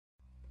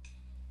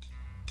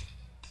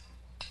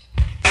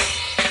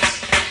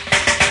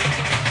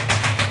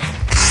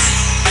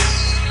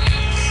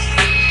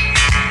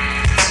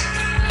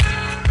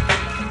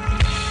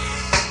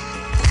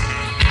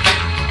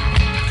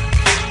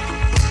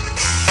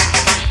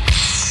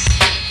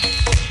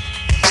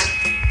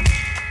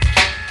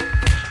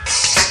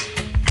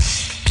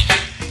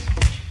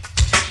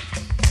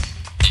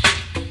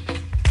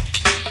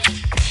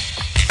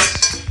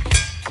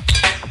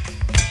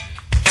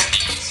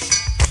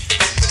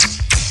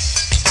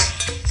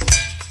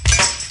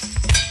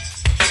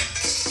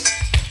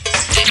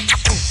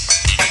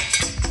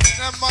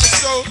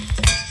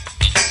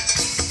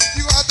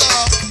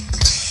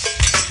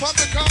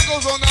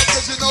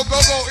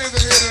Go-Go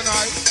isn't here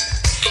tonight.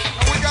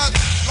 And we got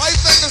light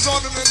fingers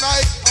on him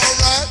tonight, all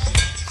right?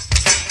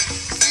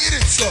 Eat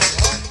it, so,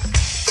 huh?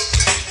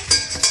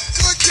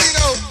 Do it,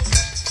 Kino.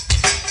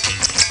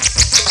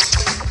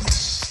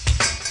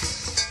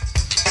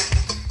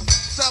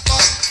 Stop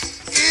up.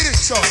 Eat it,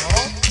 so,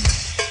 huh?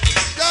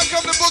 Y'all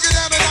come to boogie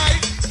down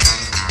tonight?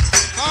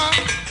 Huh?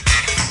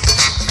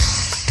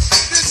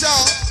 Did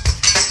y'all?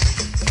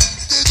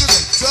 Did you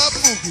the dub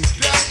boogie?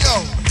 Down, yo.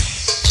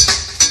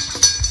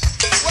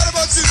 What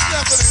about you,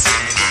 Stephanie?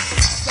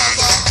 Stop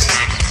up.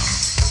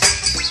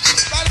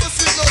 Not even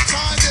see no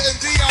Tanya and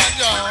Dion,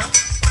 y'all.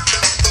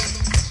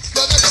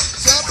 Cause they got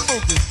dub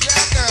boogie.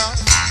 Down now.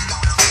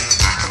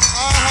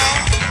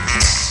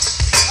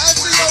 I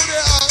see you over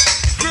there,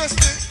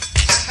 Kristen.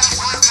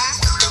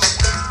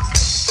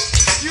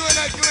 You and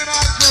that Glen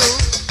Eye crew.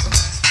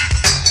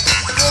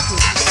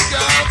 Boogie,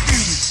 y'all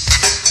beauty.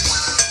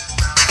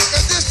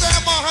 Is this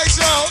Fairmont High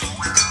Show?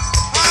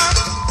 Huh?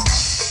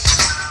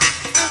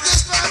 Is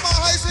this Fairmont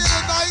High Show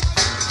tonight?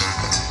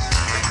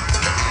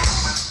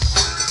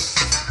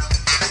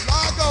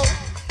 Lago.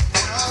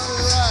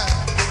 Alright.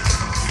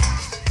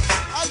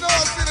 I know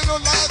I've seen a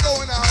little Lago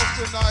in the house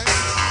tonight.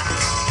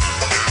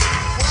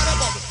 What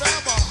about the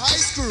Fairmont High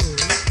School?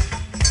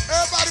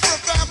 Everybody from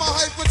Fairmont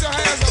High, put your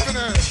hands up in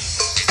there.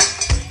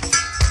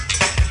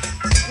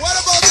 What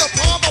about the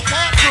Palmer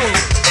Park crew?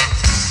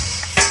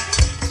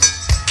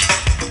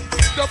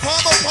 The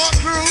Palmer Park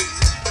crew?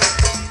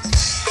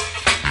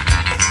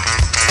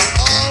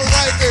 All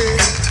right, then.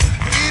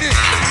 Eat it.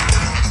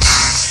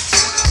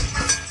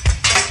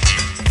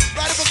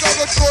 Right up a go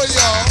for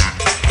y'all.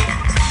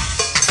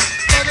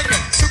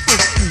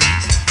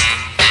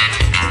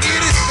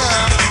 Eat it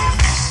now.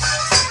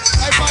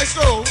 Hey,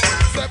 Maestro,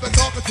 step and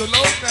talking to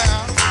low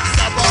now.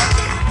 Stop up.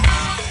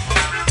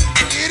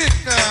 Eat it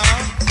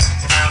now.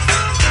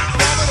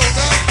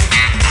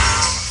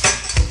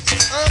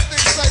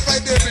 Everything's safe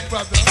right there, big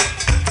brother.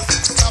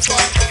 Stop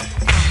up.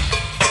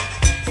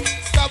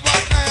 Stop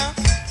up now.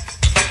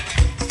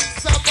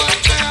 Stop up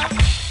now.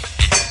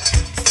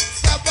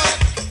 Stop up.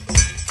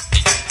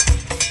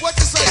 What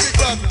you say, big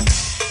brother?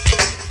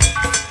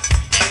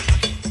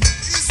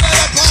 You say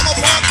that Palmer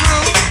Park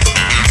crew?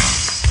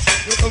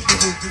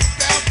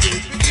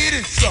 Eat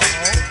it, so.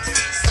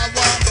 Stop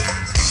up.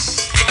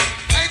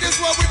 Ain't this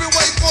what we've been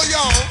waiting for,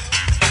 y'all?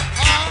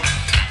 Huh?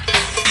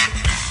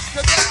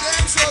 Cause that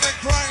damn show done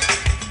crank.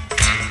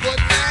 But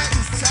now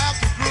it's time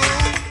to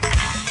groove.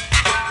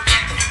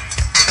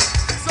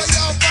 So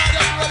y'all fired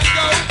up and ready to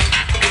go?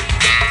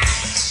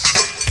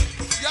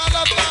 Y'all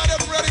up fired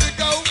up and ready to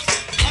go?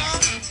 Huh?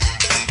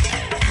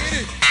 Get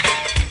it.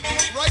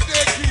 Right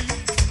there, Keith.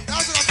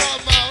 That's what I'm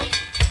talking about.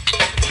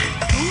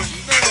 Do it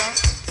now.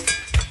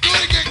 Do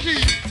it again,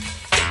 Keith.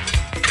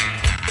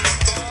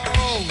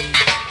 Oh,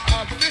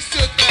 I missed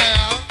it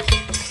now.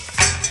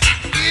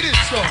 Eat it,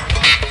 so.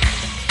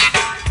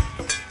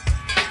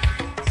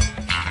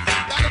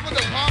 For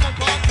the Palmer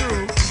Park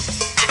crew.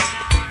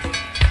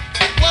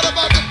 What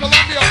about the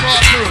Columbia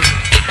Park crew?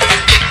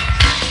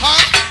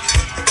 Huh?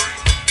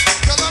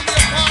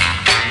 Columbia Park?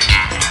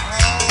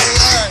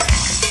 Alright.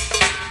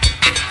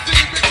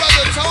 See big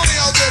brother Tony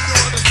out there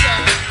doing the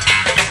sound.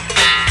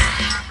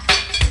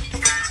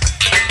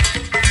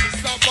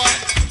 Stop by.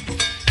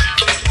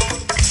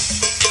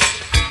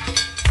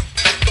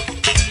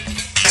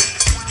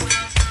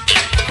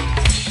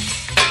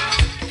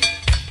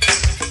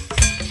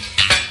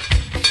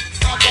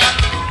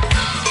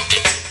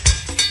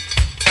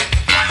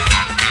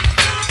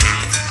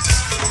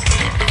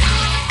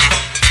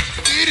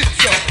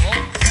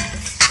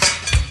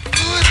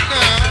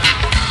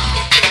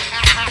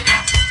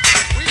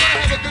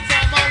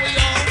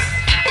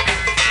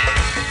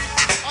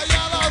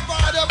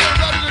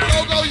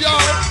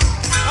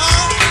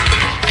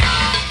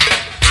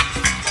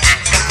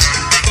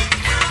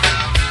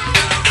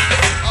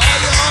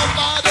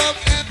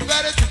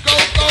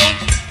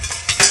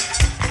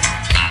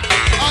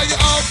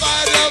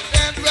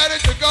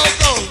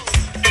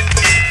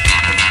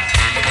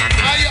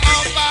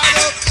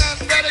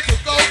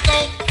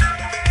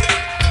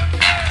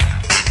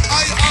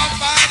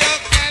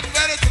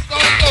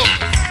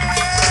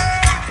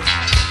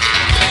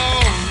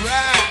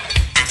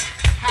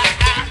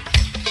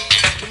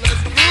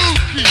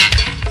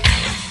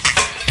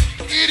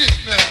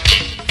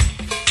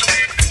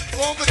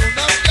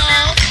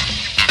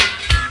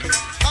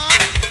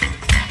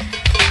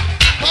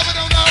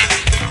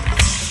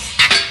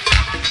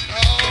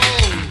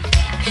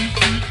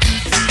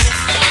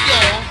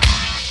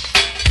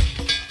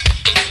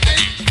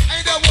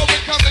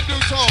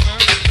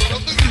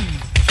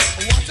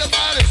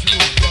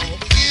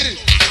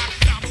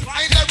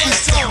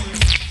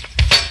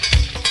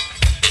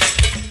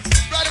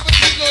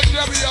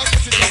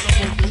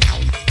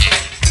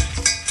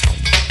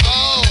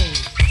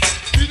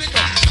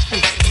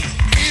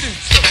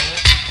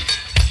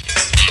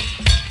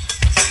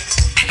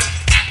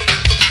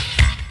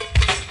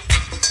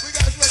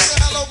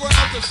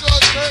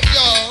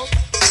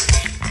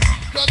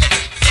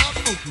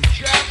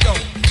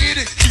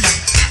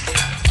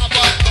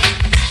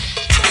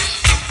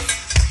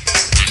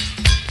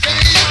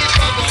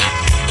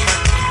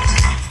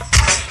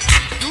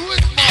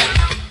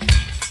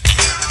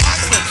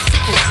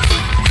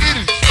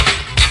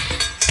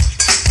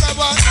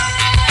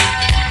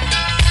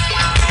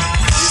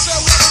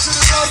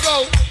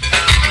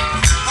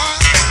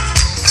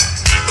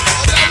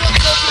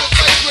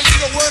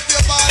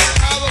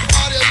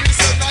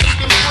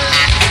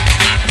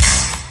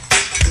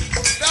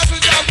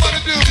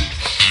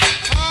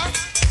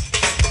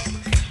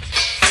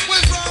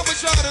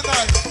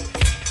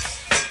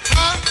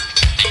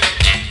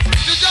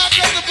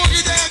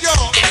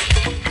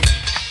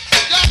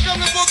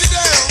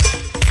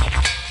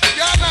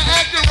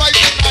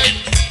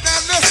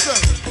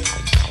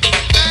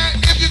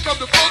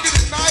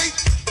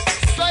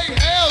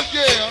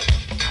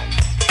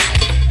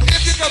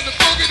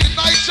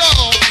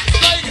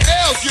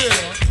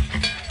 yeah.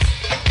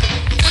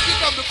 When you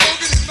come to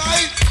boogie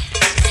tonight,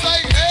 say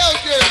hell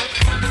yeah.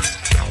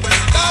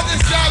 Now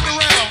just drive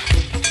around.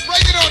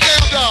 Break it on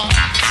down, dog.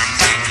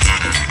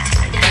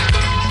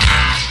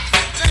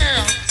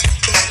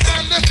 Now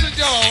listen,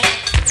 y'all.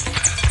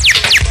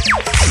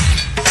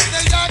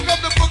 Now y'all come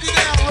to boogie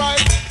down,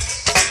 right?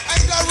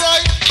 Ain't that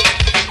right?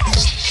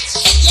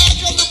 Y'all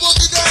come to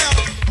boogie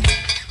down.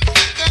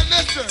 Now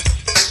listen.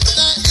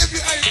 Now if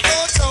you ain't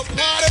going to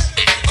party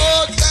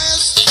or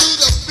dance to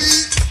the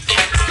beat,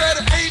 said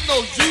it ain't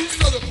no use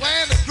to the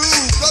plan to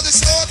groove, cause it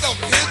sure don't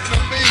hit to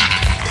me.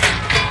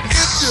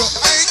 If you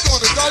ain't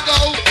gonna go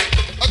home,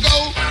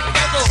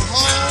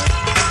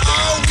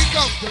 oh, we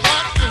come to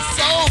rock your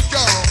soul,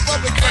 y'all, but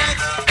we can't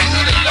do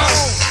it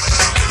alone.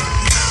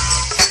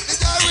 Did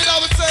y'all read what I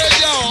was saying,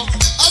 y'all?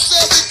 I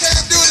said we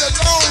can't do it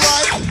alone,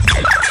 right?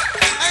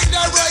 Ain't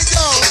that right,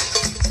 y'all?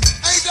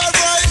 Ain't that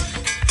right?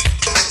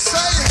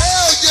 Say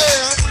hell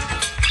yeah.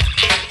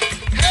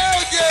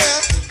 Hell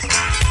yeah.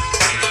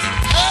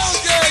 Hell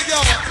yeah,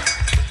 y'all.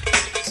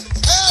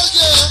 Hell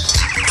yeah.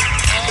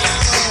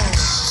 Oh,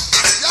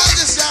 y'all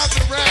just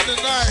shouting around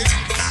tonight.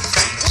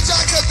 What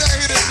y'all come down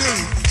here to do?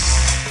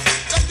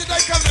 Did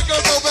they come to go,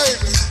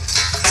 baby?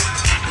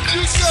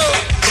 You sure?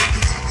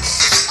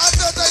 I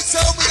thought they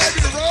told me they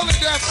be rolling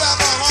down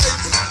Fairmont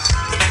Heights.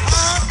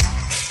 Huh?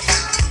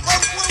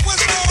 What's wrong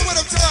with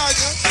them,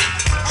 Tanya?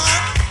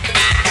 Huh?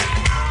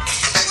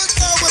 What's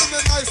wrong with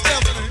them tonight,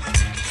 Stephanie?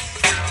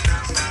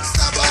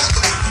 Stop by.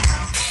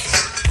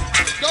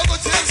 Go-Go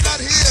Tim's not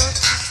here.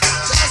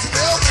 That's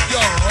Melvin,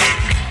 y'all.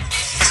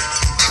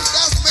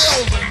 That's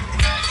Melvin.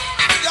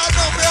 Y'all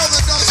know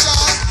Melvin, don't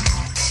y'all?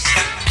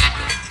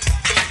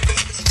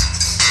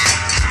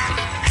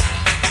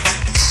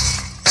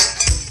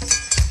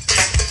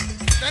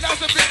 Now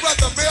that's a big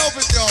brother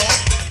Melvin, y'all.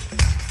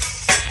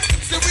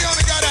 See, we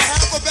only got a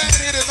half a band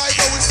here tonight,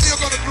 but we still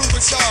gonna groove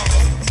with y'all.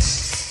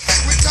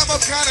 We come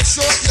up kinda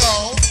short,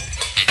 y'all.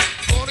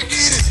 Wanna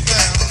get it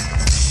now.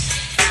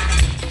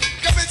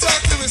 Come and talk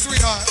to me,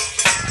 sweetheart.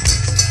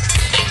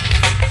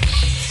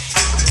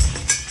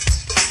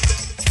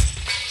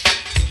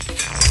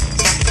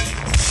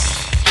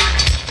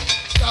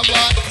 Stop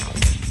what?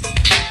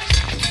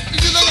 Is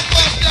you looking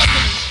for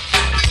Stephanie?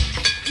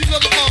 You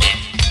looking for him?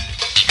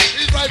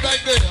 He's right back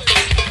there.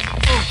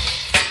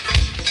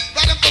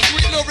 Right up for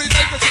sweet little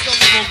Rayde for she come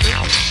to movie.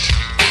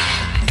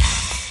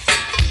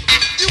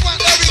 You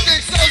want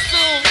everything so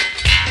soon,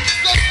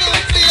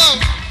 Tito.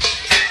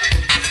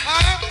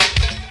 Huh?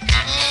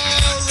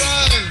 All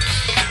right.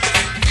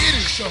 It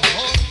is so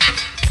hard.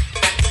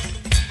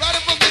 Right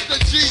up for Mr.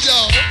 G,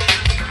 y'all.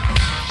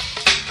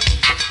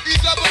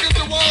 He's up against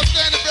the wall,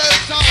 standing very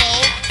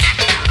tall.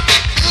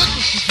 Good,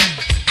 Mr. G.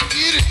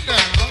 Get it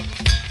now.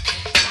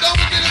 Don't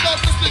forget about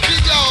Mr. G,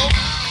 y'all.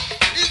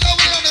 He's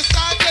over there on the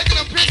side taking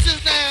them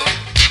pictures now.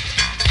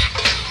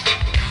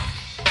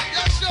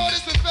 Y'all sure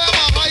this is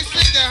Fairmont Heights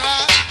Senior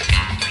High?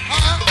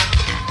 Huh?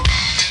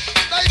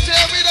 They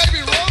tell me they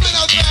be rolling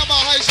out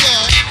Fairmont Heights,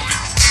 y'all.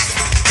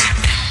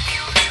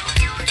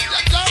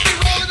 Y'all be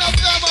rolling out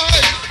Fairmont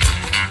Heights.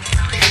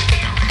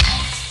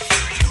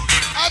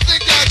 I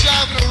think y'all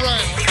driving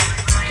around.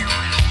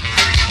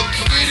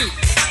 Get it.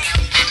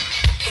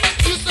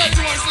 You say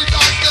you want to see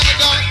Doc Stemmer,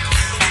 Doc?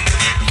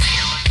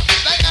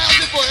 They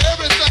asking for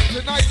everything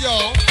tonight,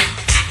 y'all.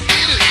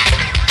 Get it.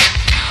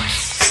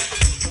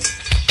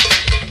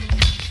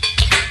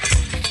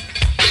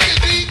 Pick it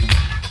deep.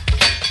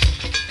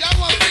 Y'all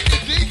want to pick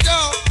it deep,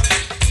 y'all?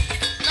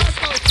 Not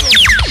so soon.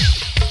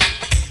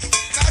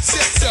 Not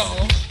yet,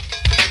 y'all.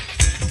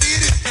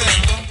 Get it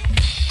now.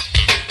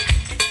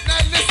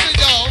 Now listen,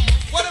 y'all.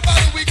 What about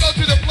if we go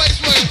to the place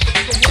where you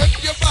can work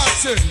your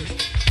body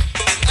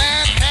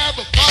and have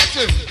a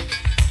party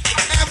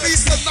and meet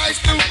some nice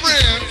new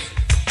friends?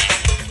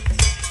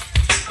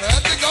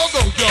 That's the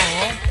go-go,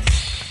 y'all.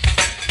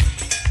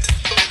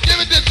 Give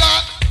it to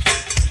Doc.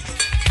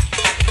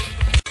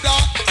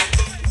 Doc,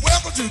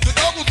 welcome to the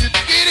go-go.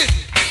 Get it.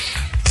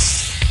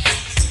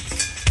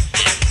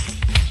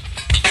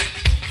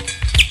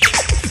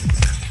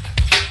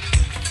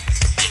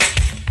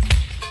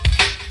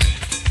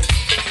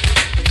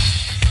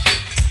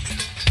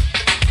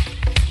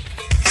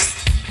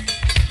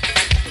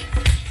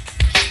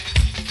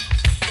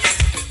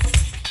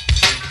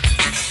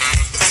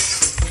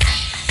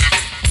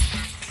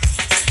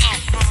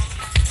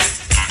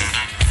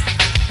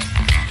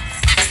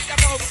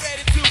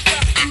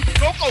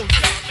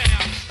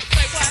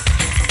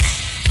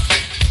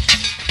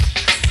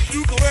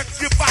 You can work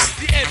your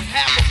body and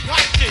have a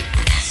party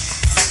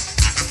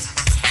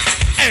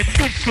and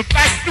do some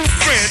nice new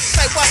friends.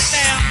 Say what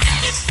now?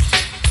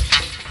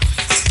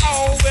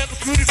 Oh, welcome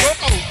to the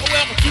go-go. Oh,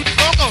 welcome to the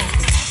go-go.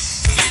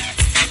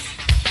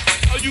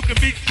 Oh, you can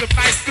meet some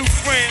nice new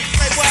friends.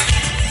 Say what?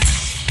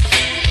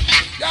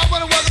 Y'all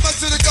wanna welcome us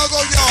to the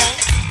go-go, y'all?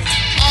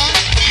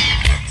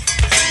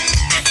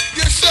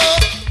 You sure?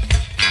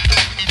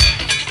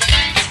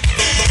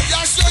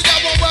 Y'all sure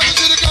y'all want welcome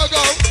to the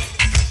go-go?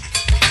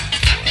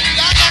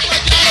 Y'all act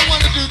like y'all don't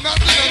wanna do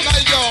nothing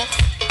tonight, y'all.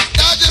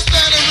 Y'all just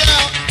standing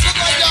around.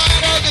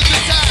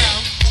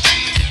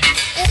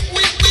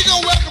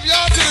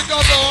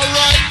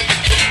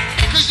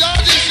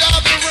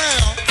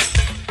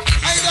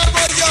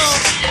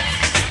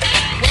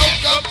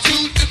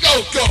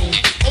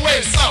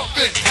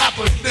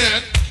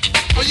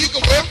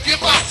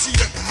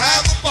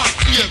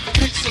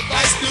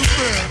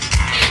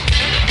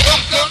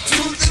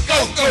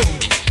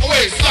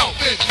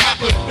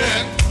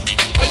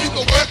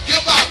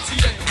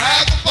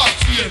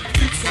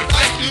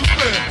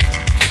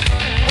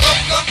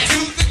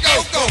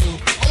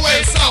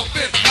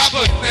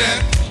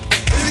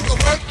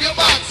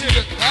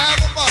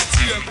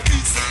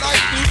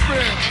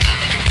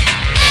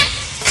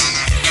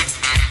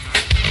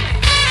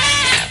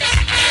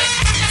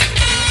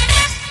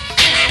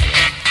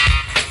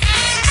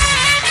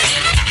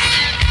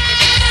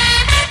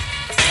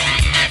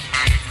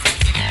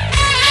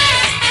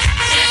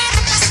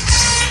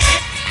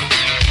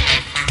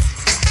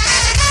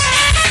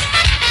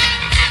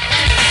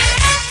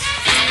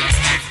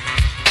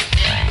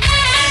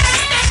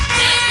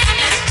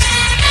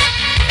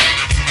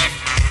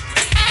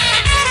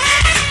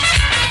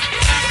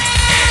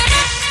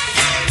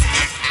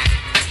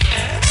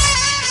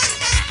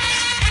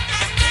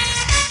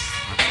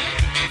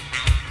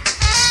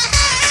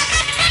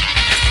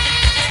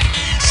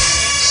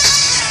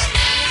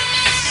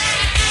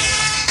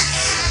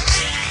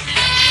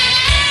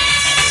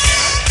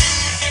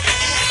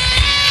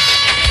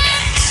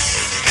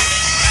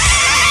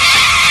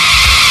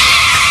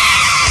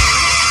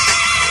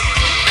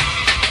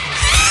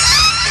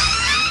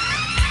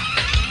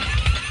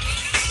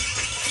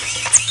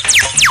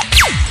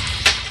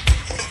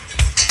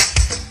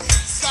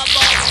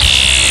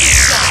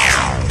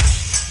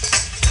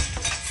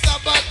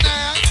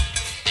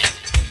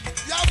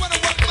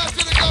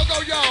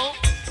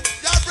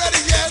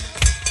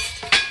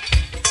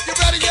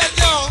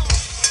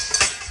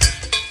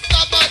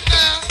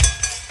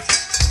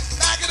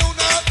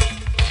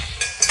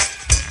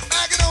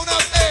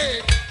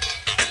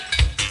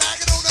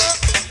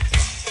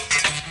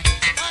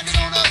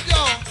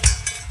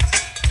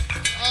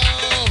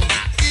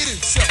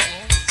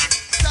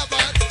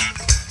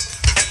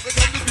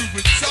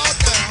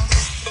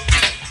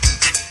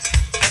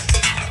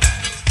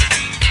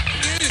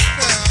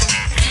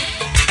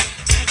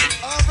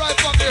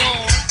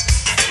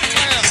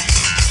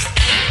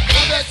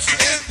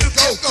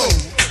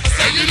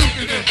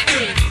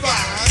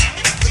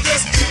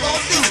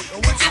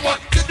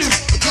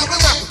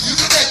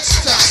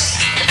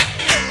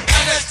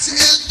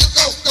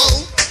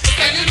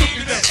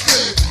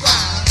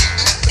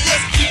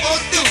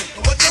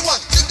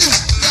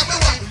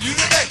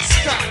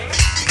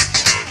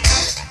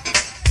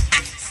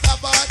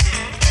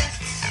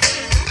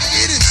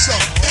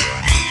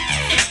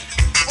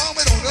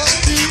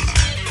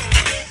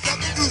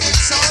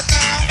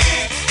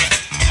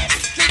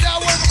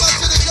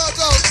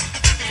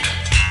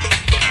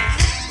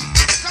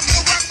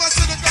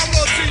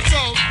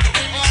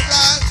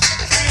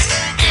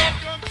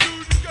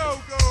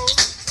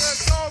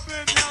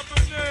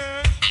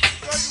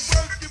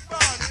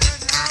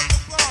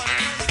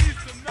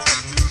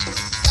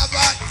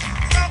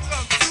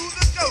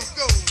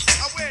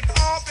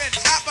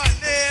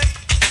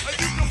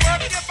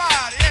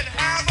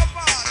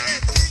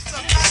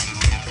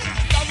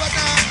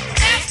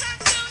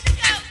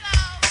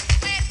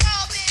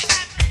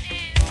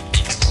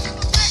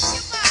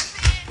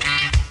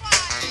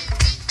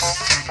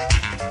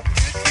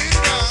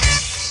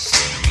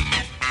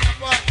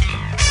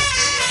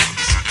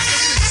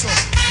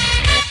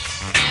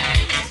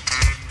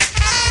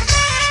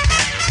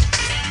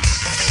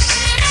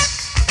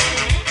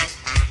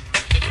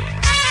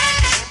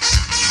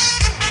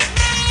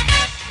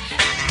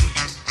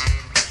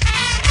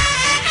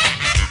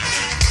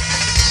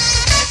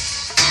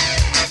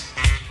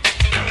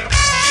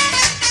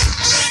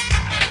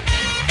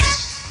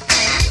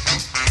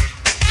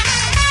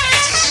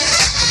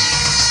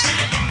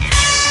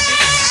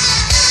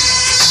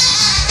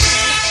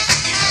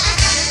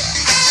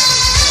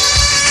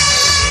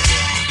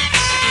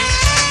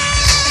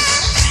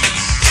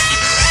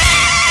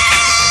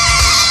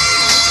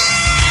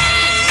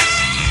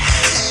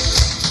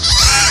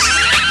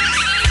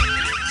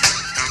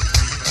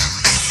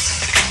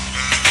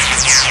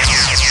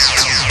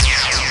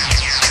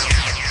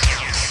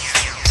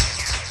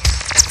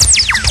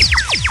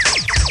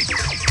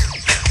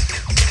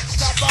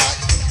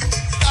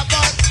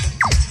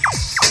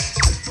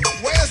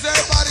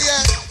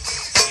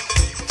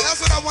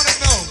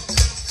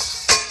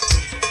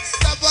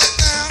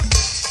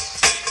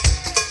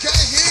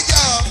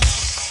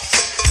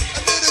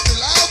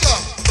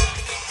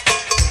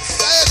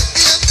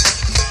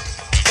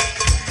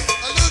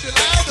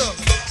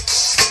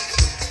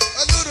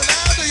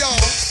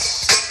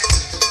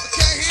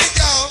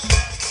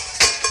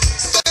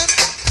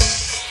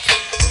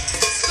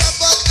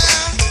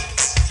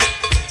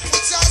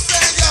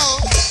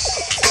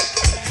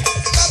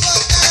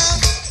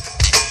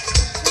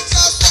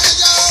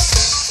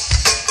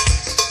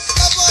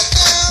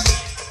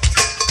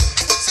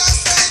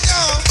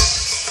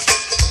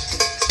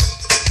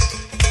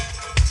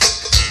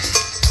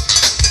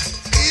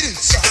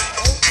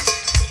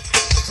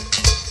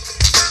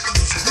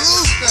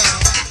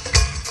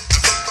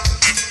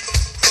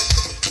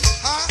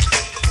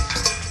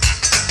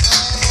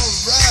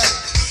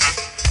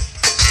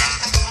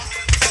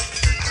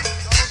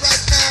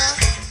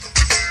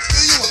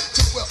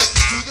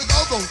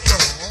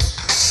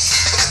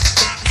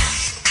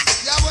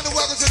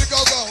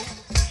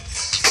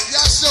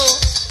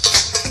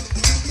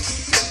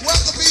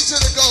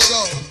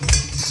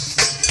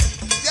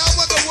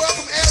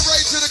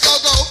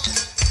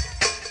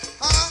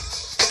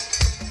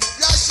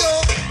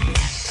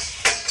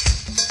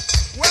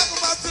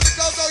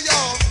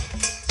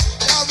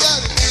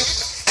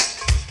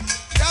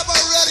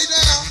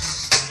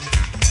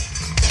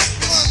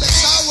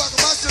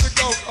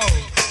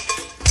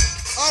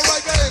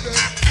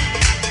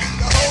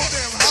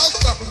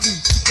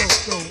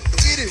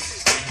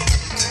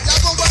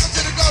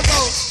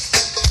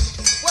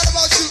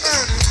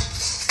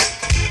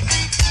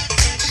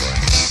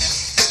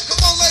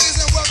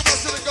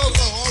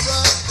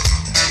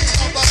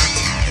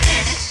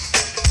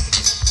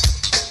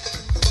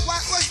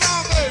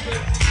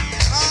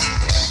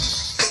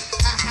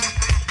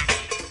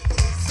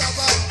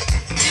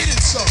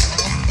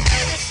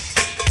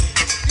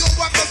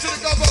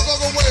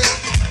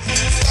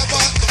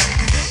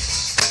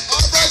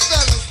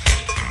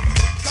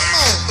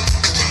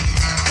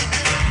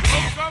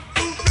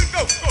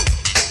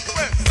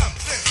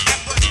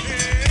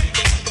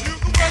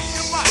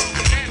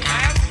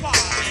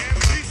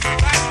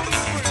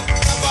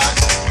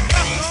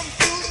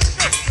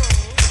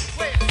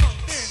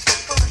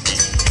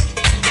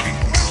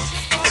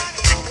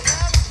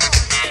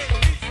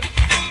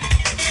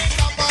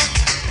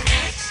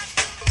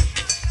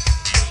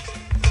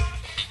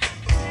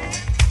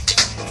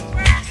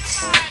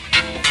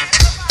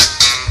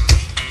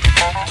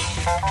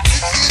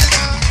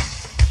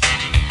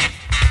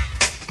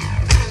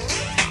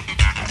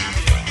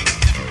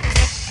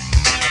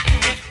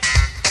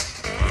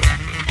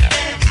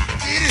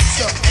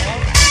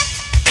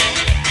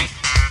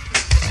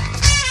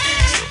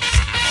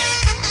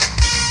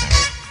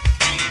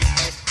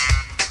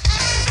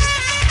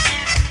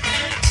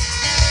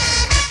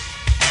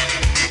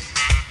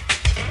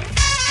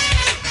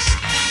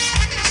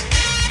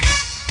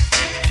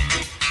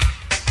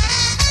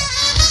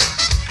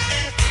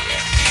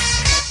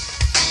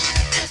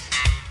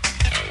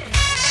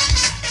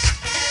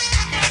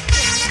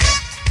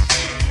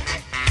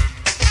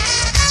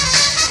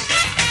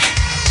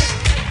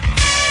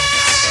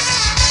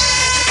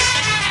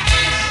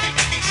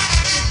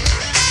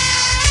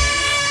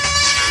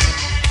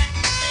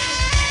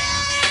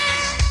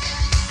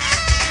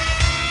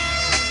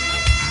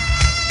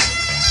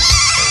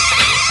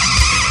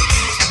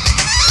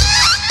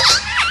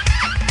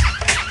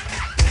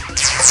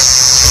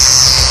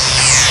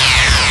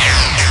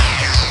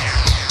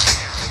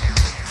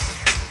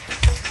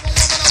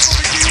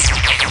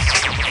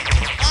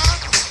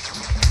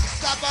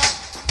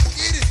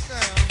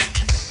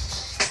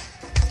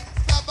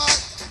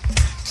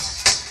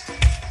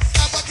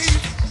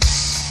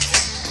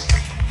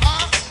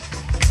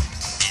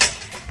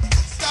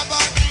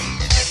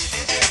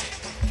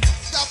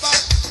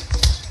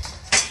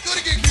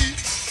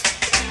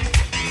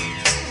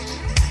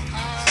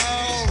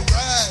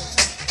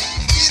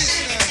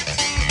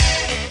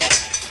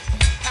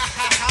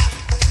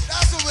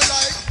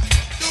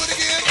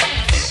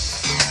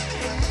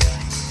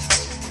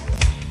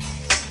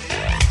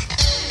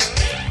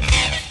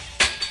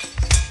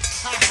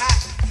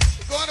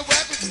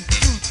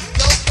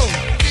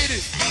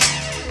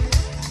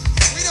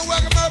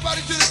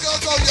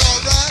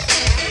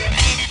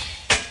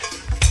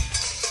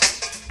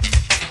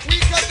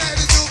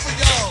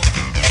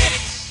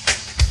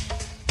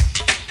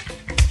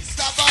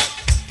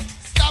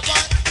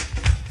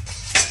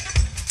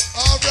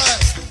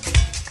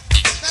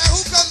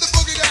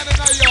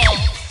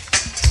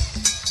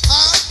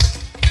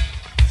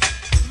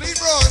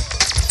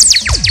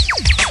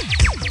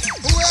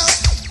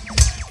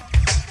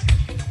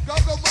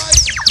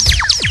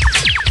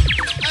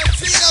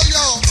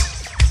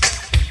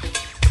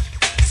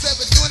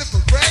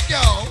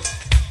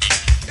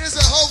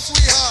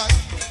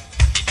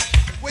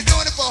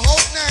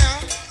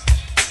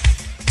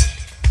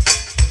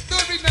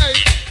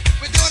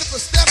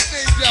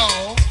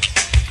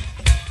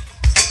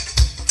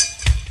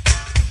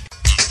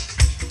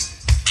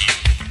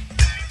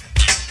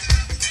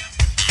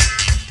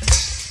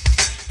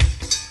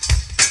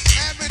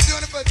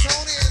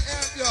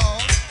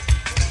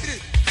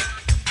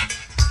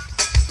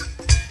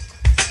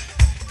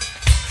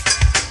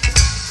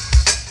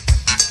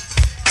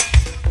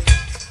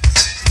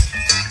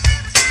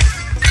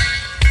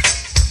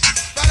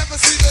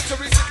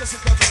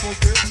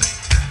 okay?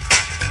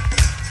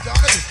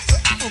 Johnny,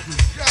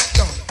 yeah,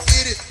 yo,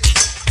 get it,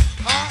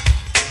 huh?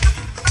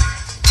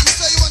 You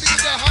say you want to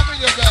get that hump in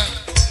your back.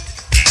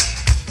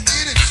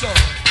 Get it,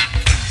 so.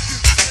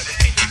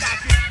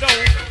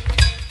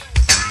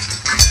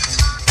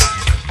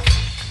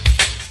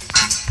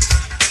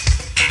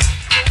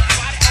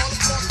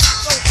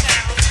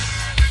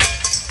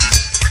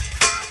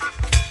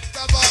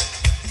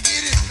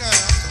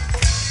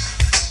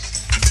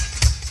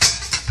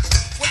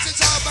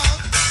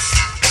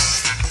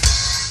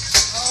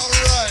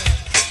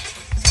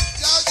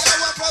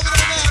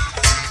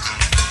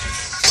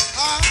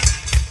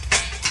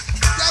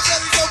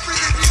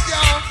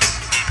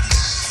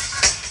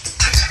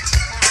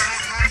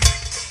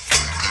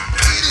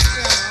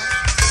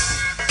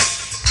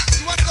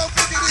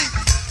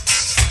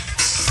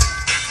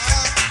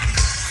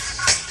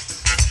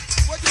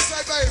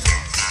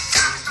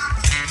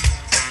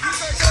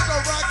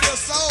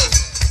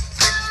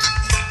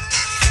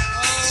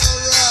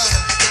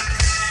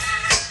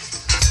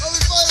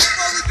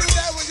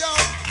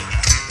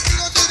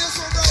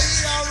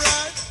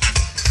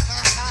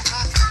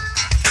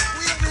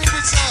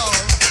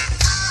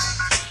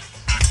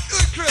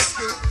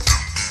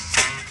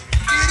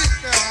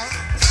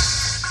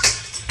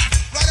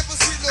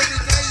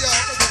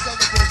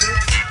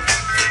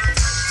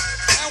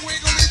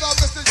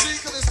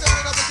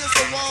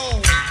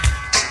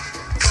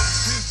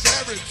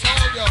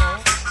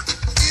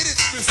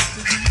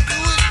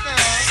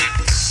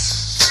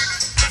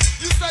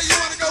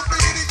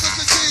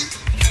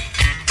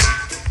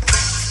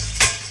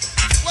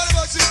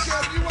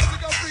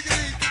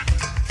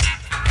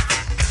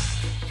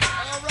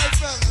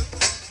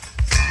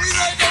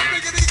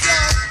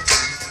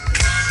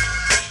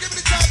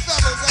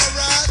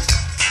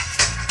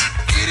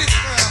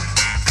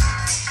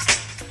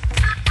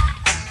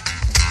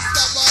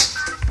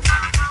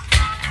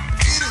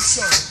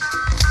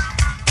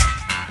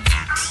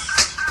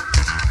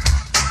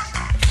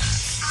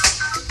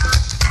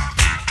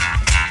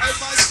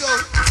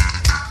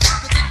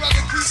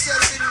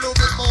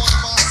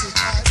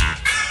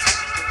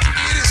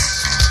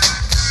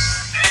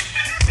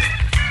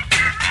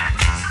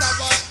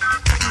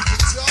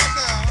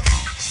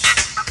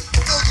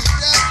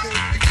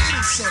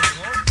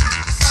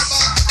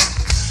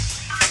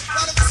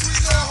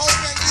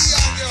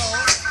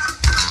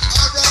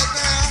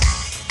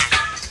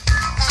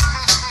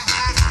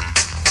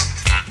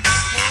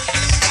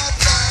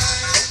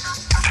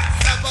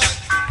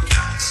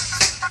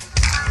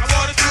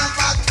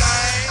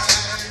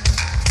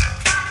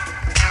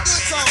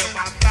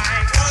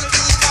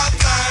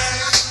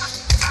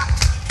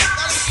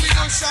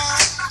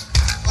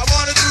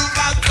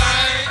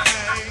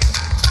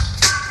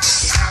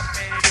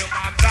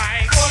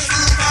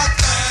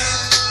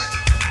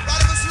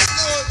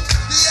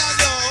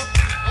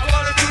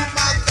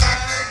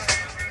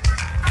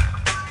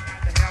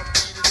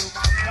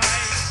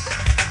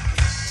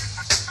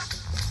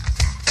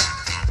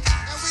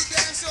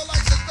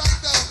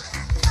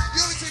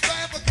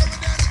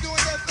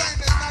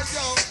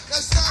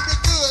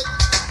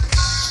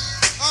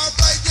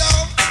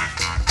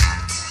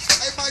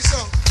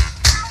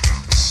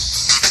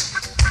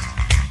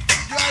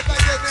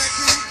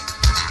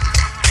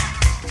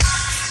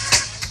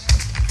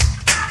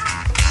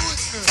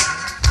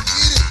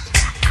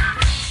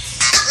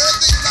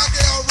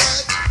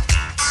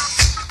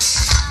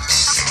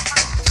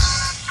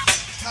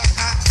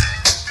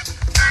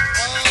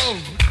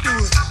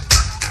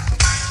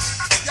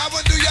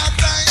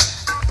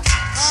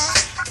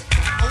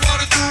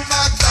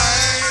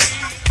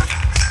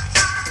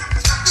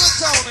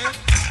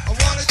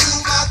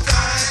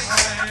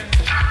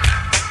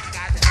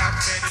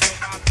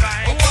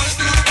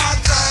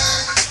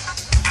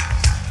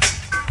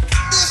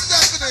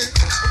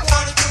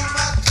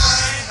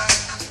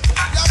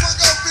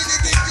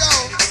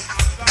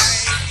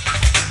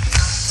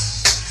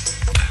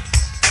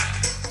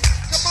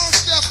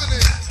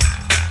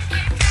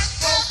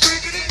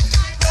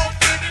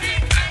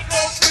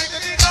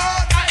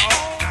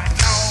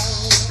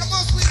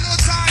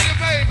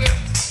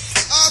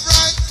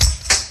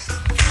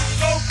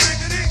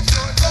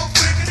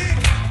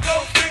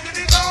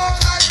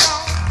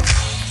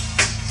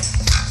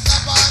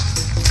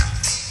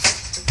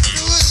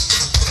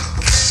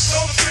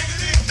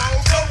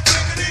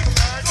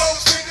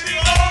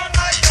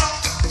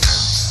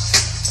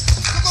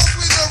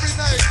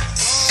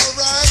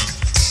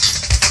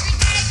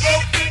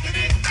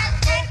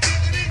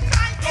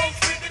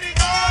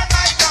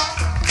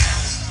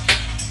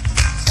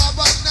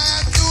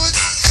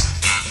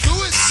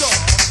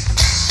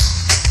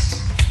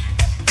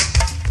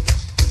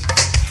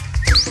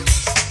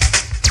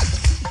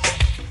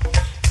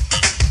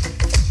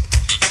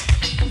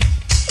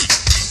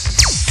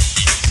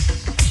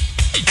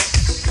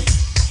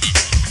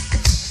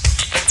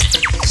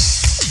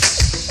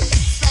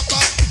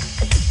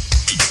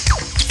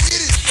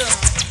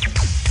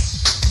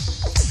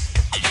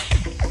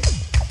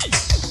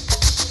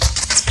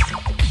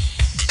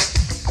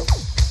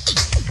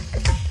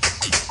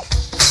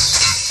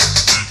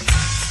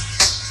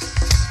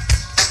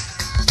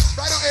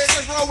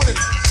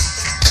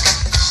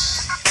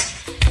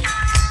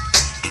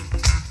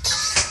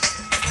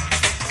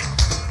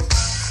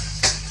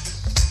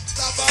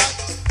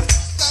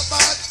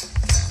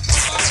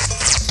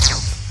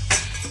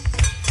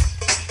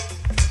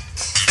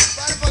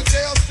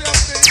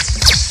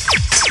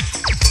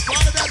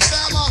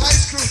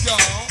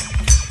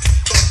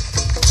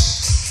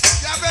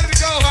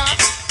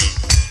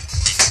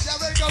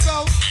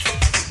 y'all?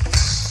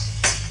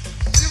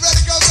 You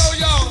ready to go,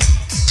 y'all?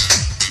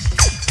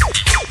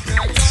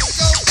 Now you gotta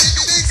go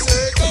diggity,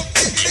 say, go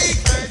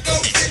diggity, and go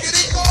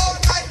diggity all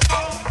night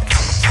long.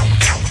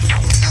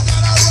 Is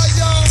that alright,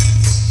 y'all?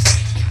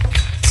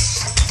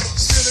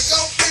 Still go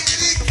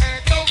diggity,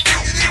 and go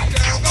diggity,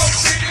 down, go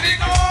diggity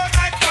all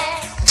night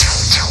long.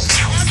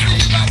 I see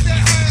you back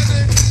there,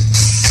 Andy.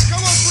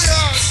 Come on,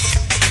 sweetheart.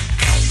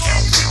 Go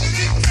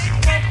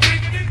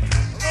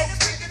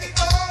diggity,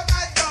 all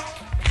night long.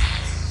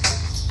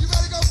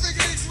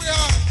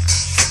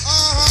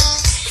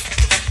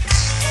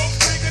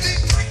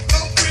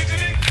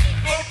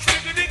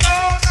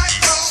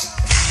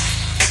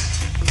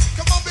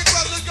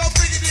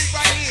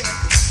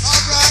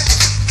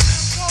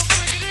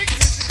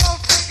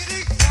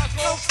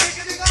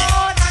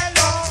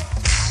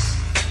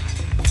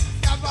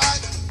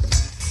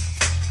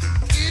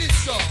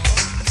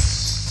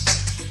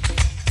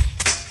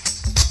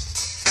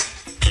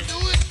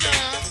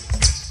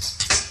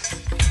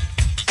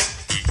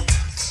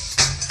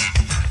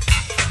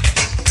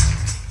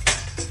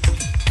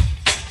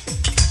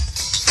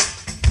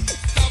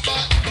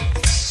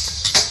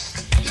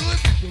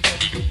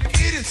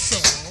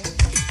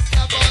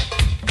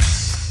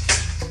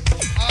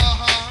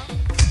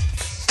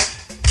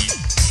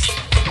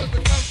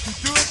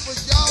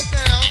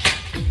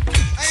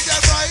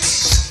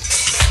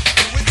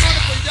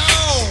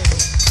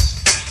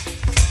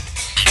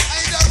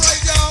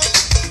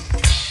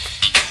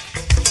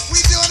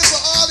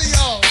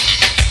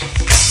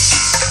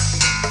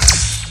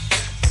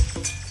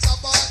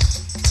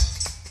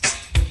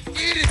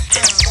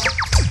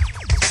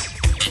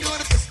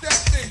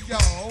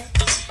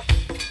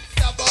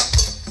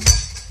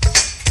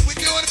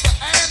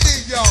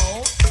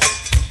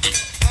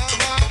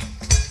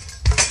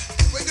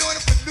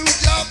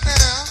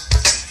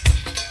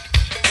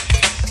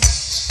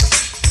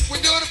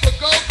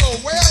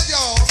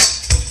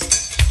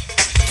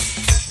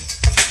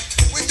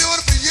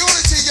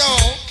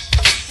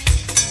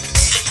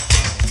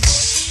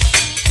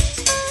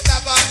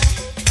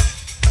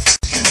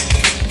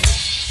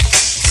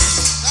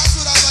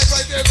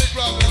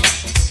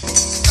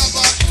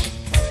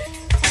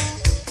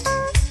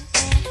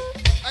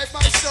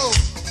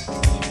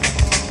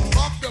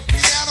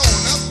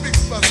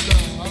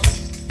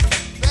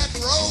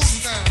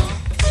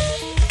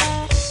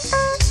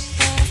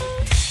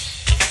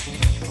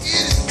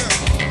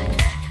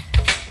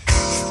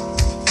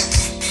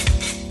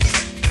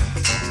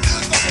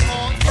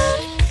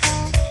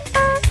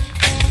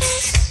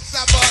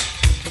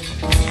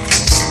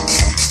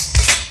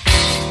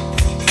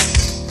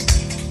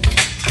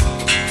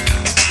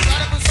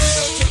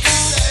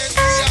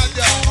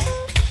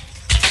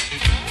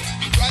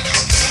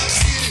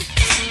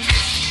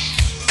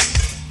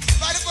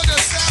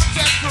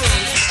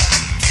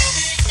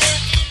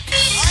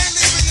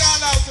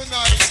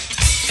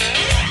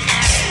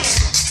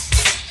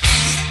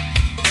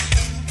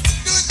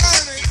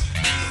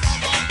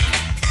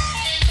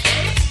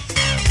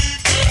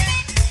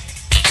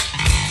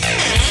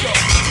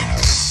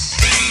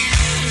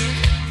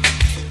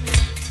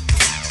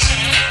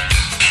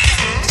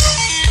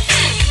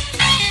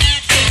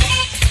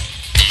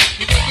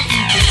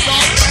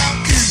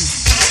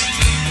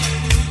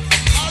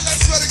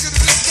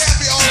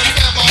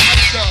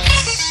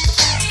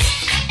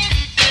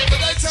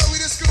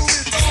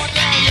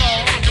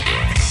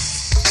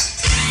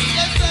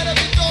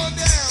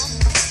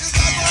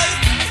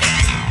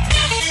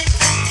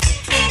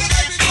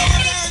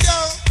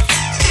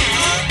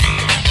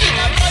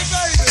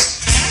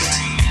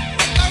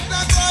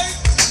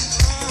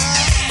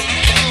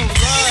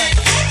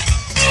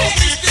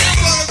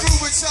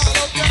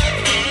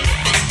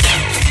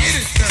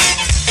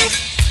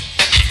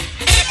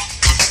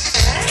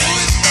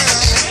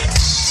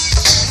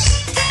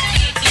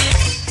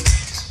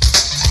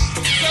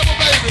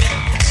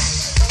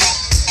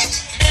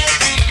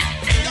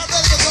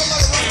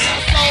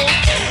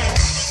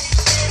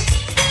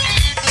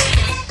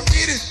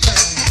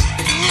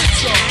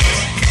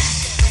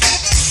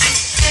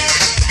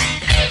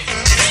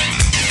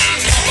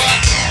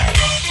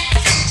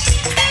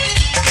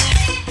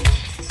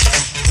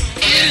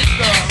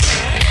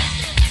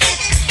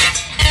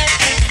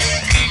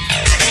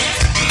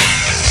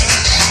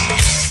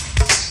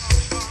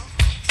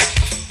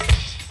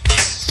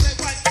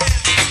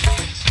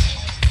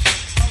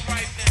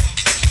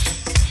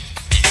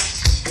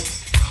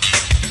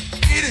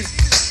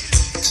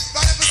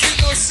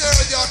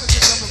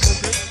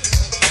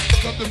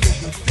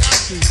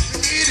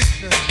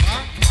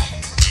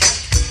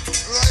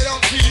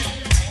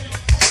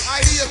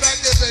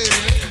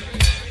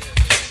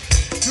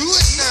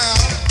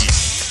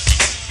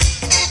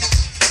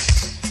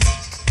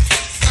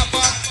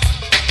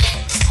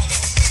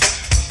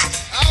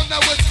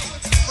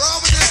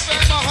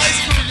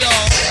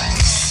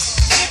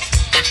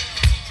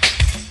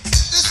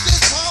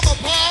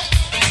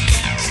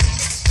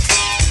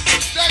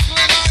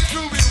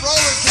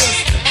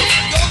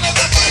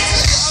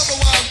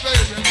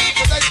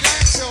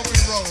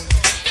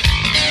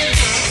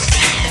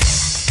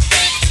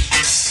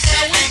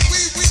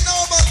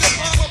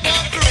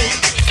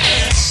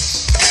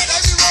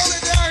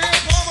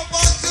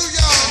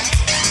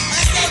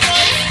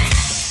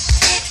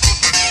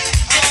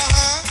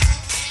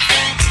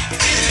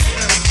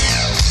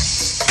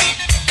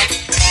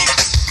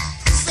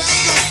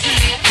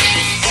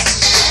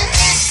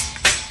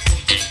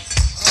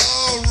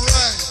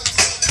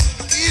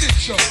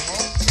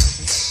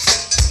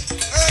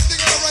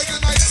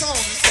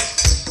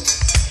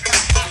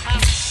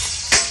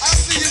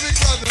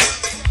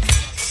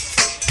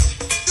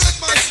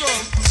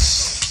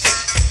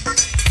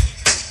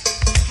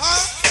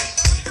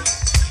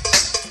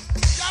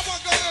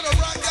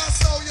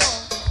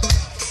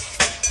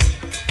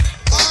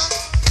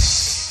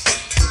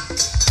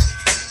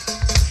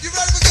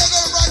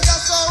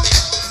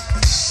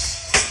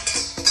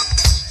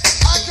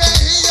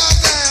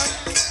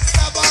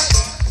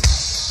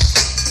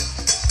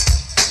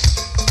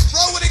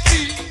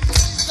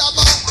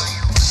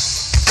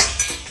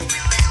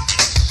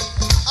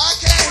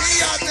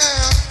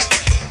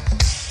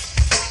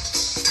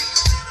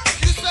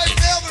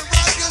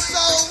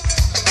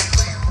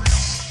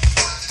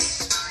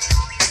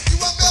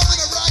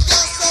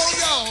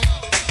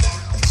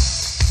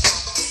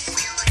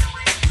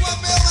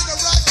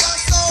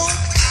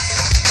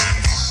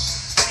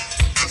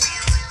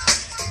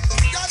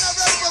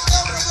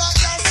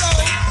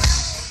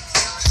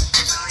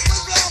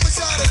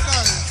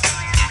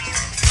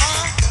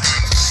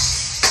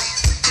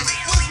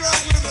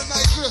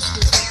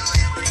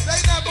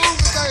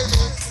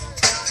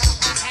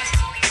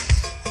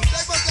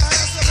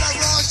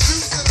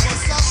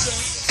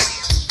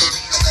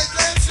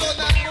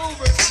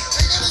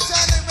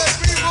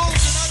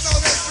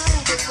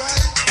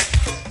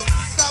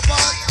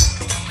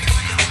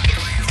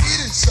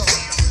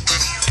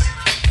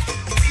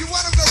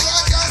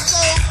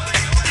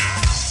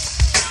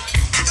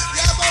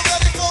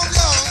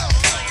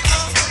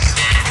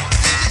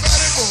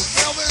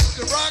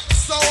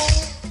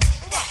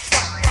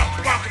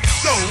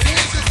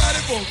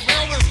 for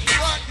Melvin the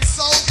Rock and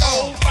Soul Oh,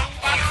 Dog. rock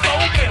my soul,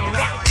 better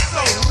rock my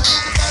soul. Is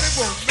you ready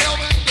for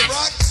Melvin the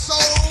Rock and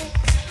Soul?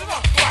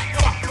 Rock, rock,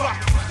 rock, rock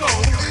my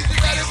soul. Is you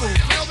ready for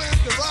Melvin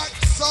the Rock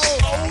and Soul?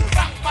 Oh,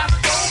 rock my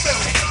soul,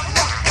 better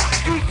rock, rock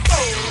my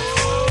soul.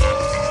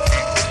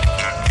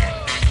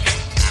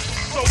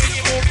 So we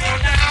can move on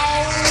now.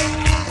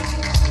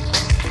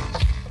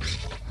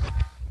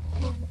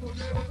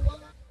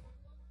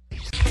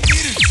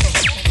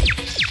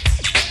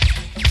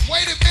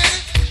 Wait a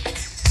minute.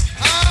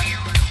 Huh?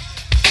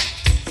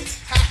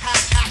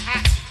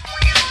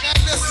 Now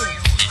listen.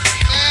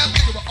 Now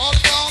think about all the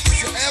songs that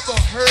you ever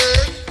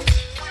heard.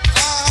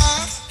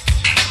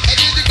 And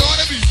then you're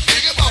gonna be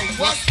thinking about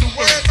what's the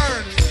word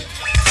earning.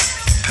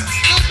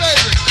 Good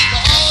baby,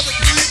 for all the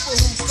people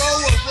who go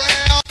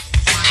around,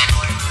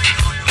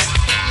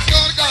 it's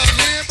gonna go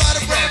in by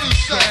the brand new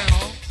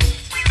sound.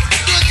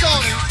 Good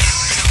Tony.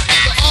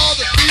 To all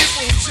the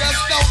people who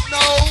just don't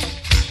know,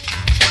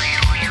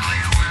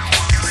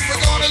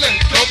 we're gonna let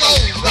it go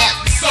rock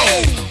and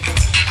soul.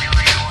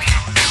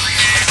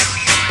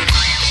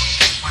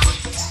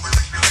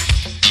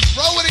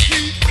 Roll with the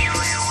key.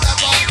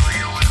 Step up.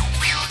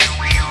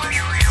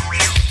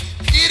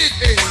 Get it,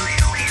 Ed.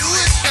 Do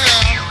it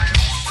now.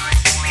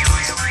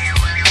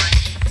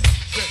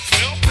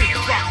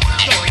 Rock my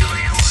soul.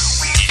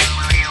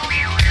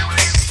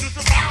 Just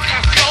a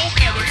rock my soul,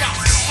 better rock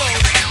my soul.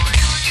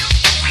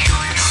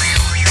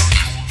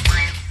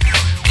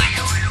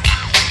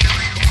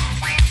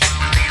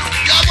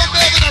 Y'all gonna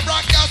Melvin and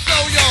rock y'all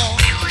soul, y'all.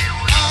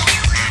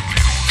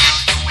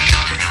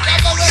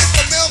 Y'all gonna ready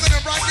for Melvin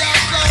and rock y'all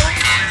soul?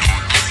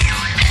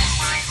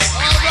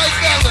 All right,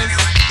 fellas.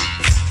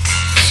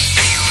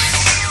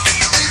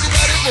 Is you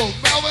ready for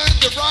Melvin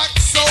the rock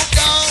soul,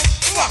 y'all?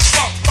 Rock,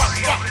 rock, rock,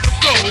 rock my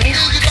soul. Is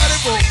you ready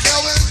for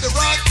Melvin the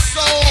rock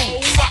soul?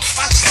 Oh, rock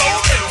my soul,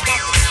 better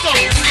rock my soul.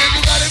 Is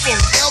you ready for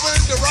Melvin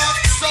the rock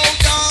soul,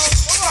 y'all?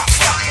 Rock,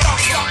 rock,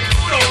 rock, rock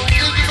my soul.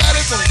 Is you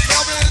ready for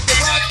Melvin the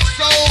rock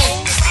soul?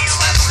 Rock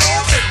my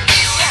soul, better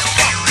rock,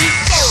 rock my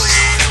soul.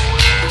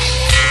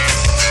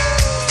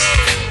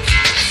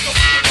 So we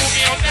can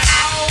move on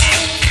now.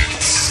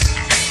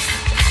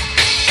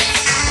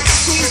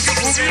 So we can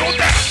move on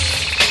now.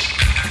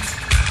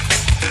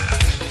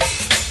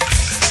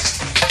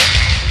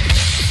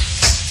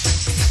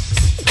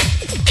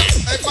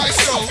 Hey,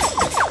 Maestro,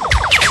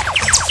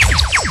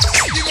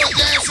 you gonna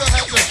damn sure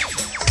have to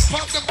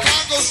pump them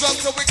congos up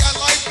so we got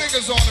light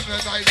fingers on them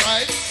tonight,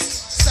 right?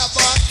 Step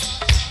up.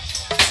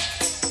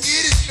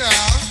 Get it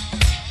now.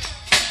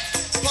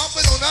 Pump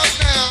it on up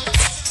now.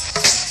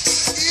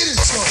 Get it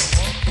so.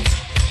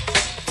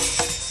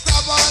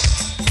 Step up.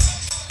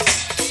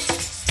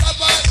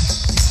 Step up.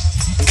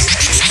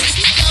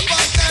 Step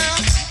up now.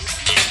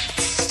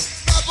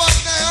 Step up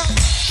now.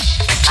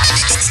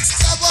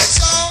 Step up,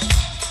 y'all.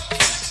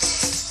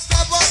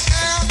 Step up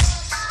now.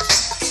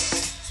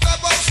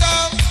 Step up,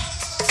 y'all.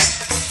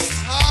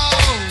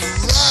 All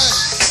right.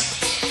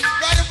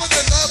 Ready for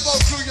the Love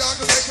Boat crew, y'all,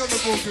 because they come to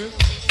Booker.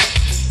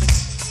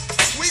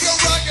 We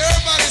gonna rock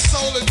everybody's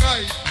soul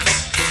tonight.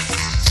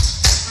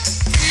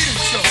 Eat it,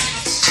 show.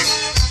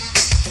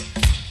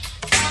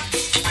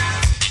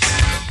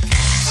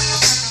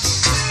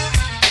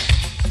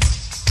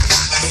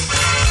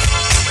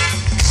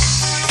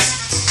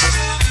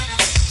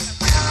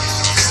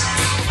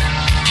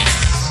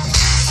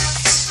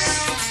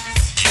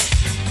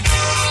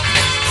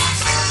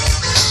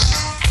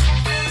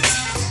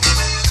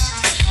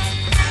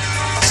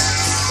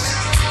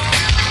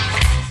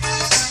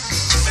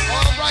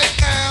 All right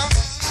now.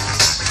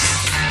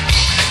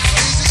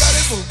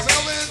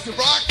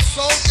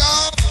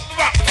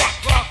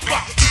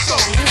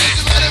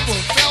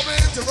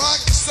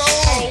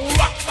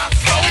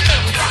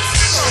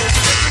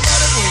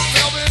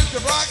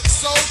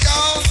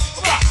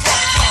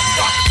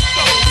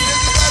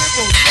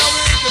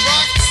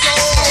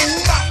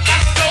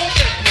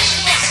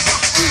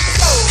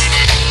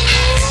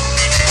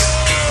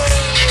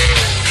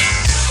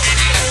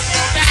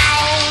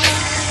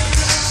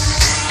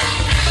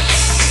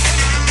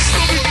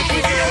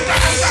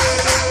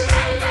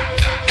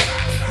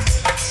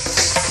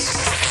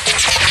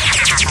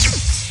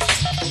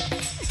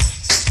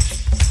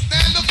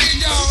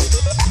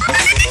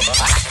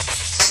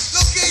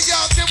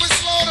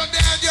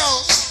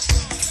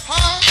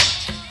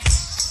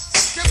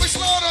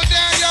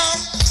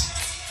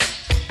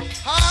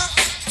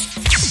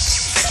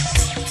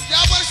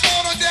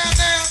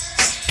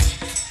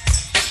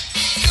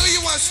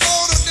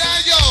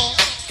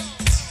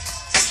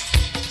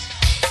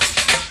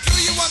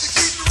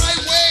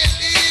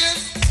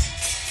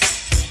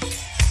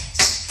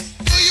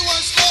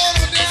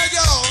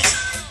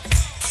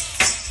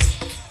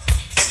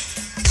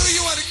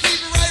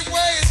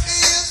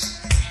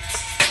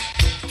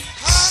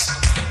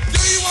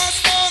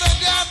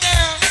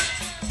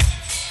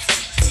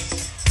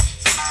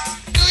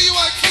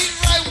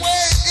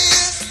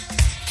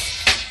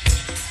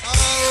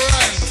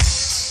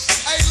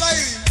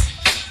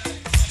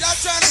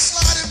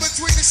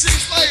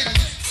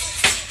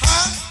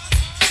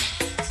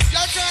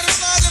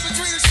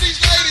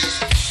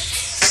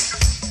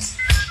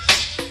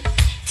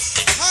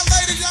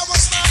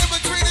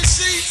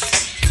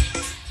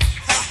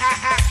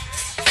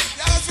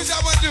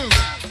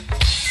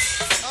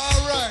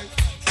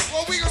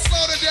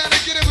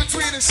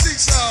 the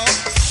sheets, y'all.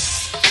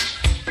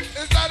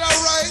 Is that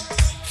alright?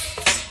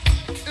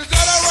 Is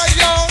that alright,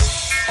 y'all?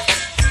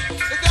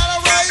 Is that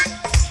alright?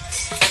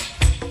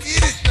 Eat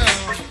it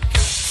now.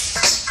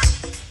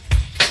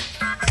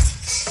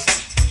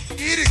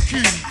 Eat it,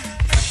 kid.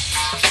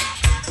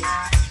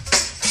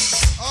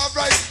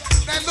 Alright,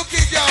 now look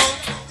here, y'all.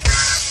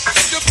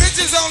 The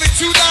picture's only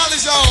 $2,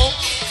 y'all.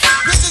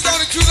 Picture's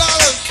only $2.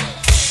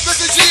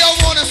 Mr.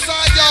 G.O. on the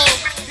side, y'all.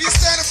 He's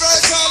standing very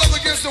tall up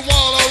against the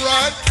wall,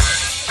 alright?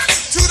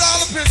 $2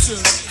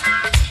 picture.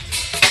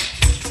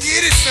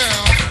 Get it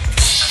now.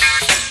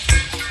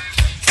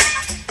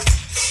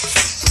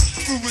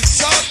 Moving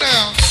sharp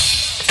now.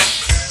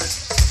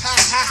 Ha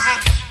ha ha.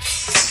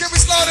 Can we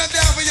slow that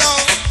down for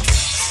y'all?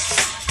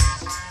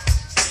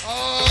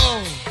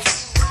 Oh,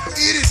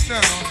 eat it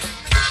now.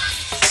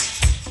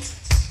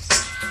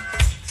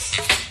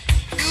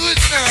 Do it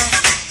now.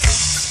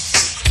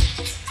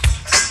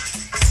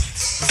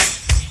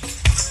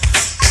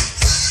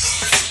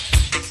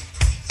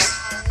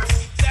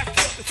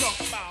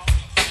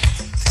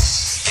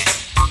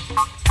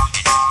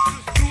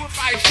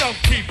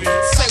 Keep it.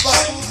 Say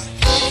what?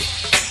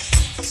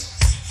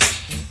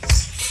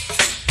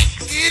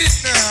 Eat it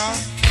now.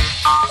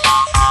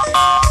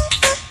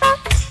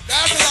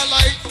 That's what I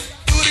like.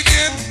 Do it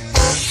again.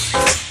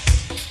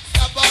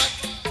 Stop by.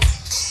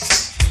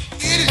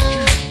 Eat it.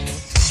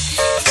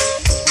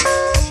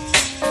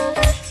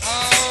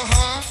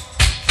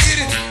 Eat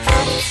it.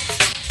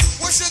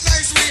 What's your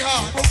name,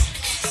 sweetheart?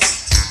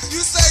 You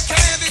say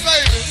Candy,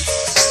 baby.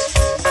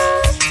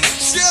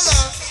 Sheila.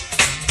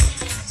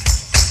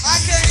 I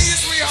can't hear you,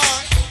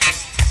 sweetheart.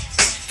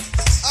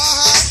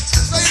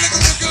 So you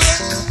looking real good?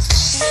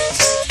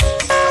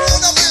 Come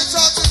on up here and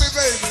talk to me,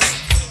 baby.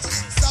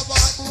 Stop by.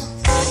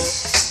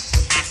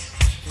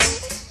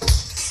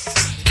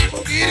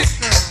 Eat it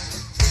now.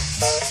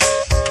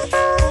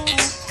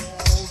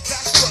 Oh,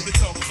 that's what we're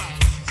talking about.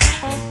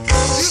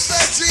 You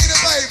said Gina,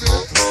 baby.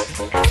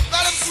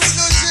 Let him sweet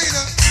little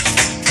Gina.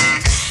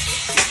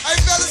 Hey,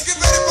 fellas, get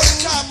ready for the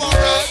top, all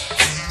right?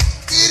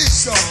 Eat it,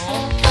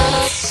 y'all.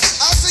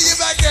 I'll see you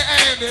back there,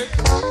 Andy.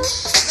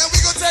 Now we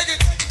gonna take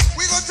it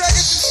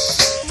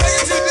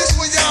to this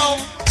one, y'all,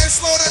 and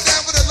slow that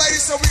down for the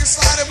ladies so we can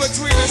slide in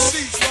between the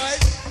seats, right?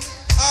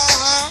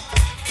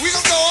 We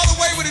gonna go all the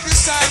way with it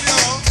this time,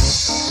 y'all.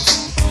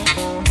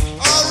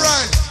 All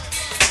right.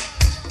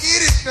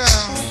 Eat it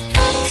now.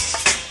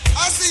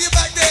 I'll see you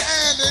back there,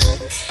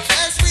 Andy.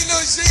 And sweet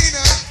little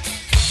Gina.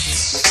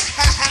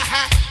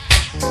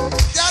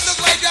 Y'all look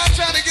like y'all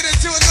trying to get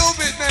into a little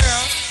bit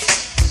now.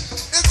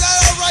 Is that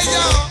all right,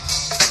 y'all?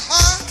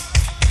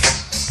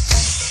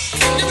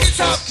 Give me the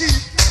top,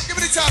 Keith. Give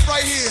me the top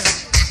right here.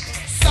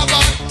 Stop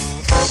on.